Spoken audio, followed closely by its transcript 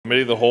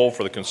Committee of the Whole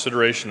for the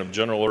consideration of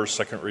general orders,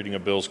 second reading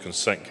of bills,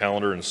 consent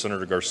calendar, and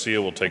Senator Garcia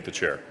will take the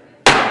chair.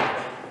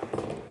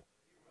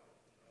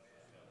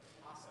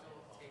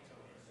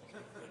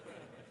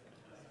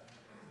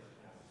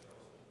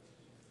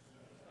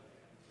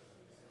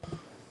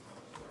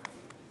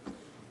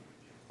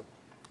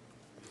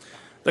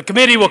 The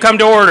committee will come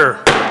to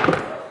order.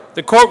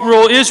 The court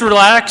rule is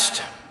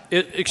relaxed.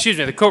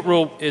 The court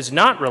rule is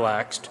not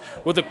relaxed.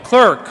 Will the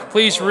clerk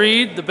please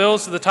read the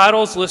bills of the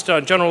titles listed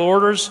on general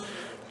orders,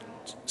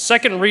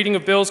 second reading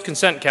of bills,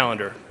 consent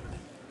calendar.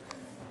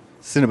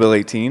 Senate Bill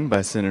 18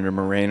 by Senator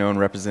Moreno and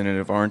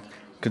Representative Arndt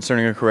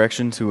concerning a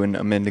correction to an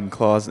amending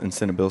clause in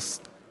Senate Bill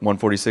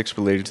 146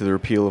 related to the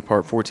repeal of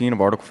Part 14 of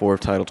Article 4 of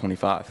Title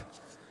 25.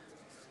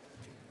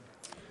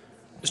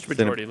 Mr.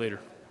 Majority Leader.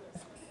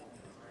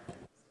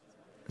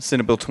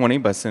 Senate Bill 20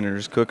 by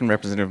Senators Cook and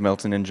Representative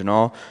Melton and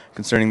Janal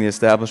concerning the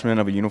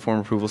establishment of a uniform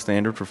approval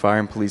standard for Fire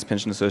and Police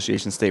Pension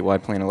Association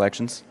statewide plan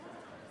elections.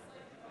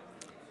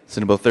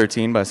 Senate Bill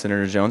 13 by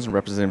Senator Jones and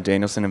Representative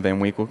Danielson and Van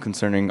Winkle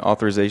concerning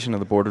authorization of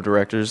the Board of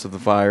Directors of the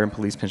Fire and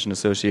Police Pension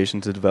Association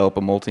to develop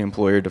a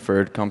multi-employer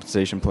deferred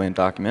compensation plan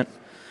document.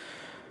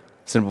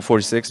 Senate Bill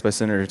 46 by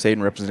Senator Tate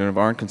and Representative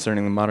Arndt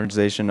concerning the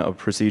modernization of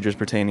procedures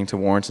pertaining to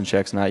warrants and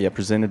checks not yet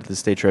presented to the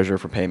State Treasurer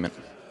for payment.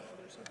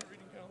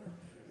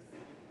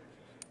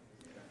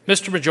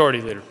 Mr.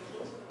 Majority Leader.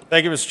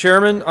 Thank you, Mr.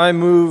 Chairman. I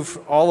move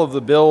all of the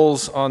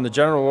bills on the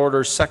general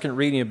order, second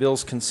reading of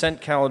bills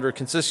consent calendar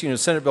consisting of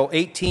Senate Bill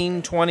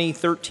 18, 20,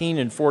 13,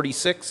 and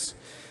 46.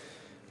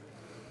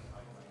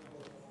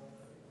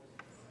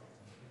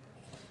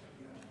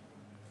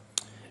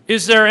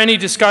 Is there any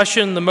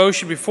discussion? The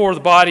motion before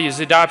the body is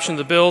the adoption of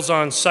the bills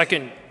on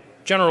second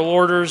general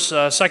orders,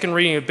 second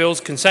reading of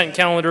bills consent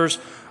calendars.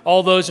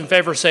 All those in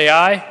favor say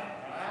aye.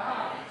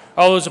 Aye.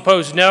 All those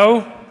opposed,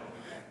 no.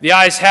 The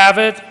ayes have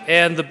it,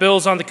 and the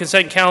bills on the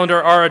consent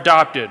calendar are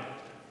adopted.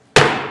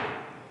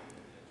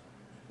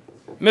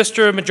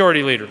 Mr.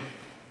 Majority Leader.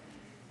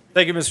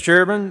 Thank you, Mr.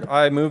 Chairman.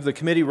 I move the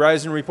committee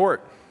rise and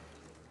report.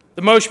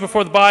 The motion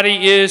before the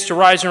body is to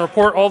rise and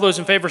report. All those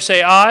in favor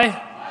say aye.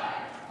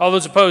 Aye. All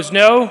those opposed,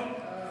 no.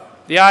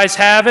 The ayes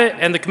have it,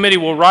 and the committee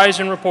will rise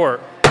and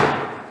report.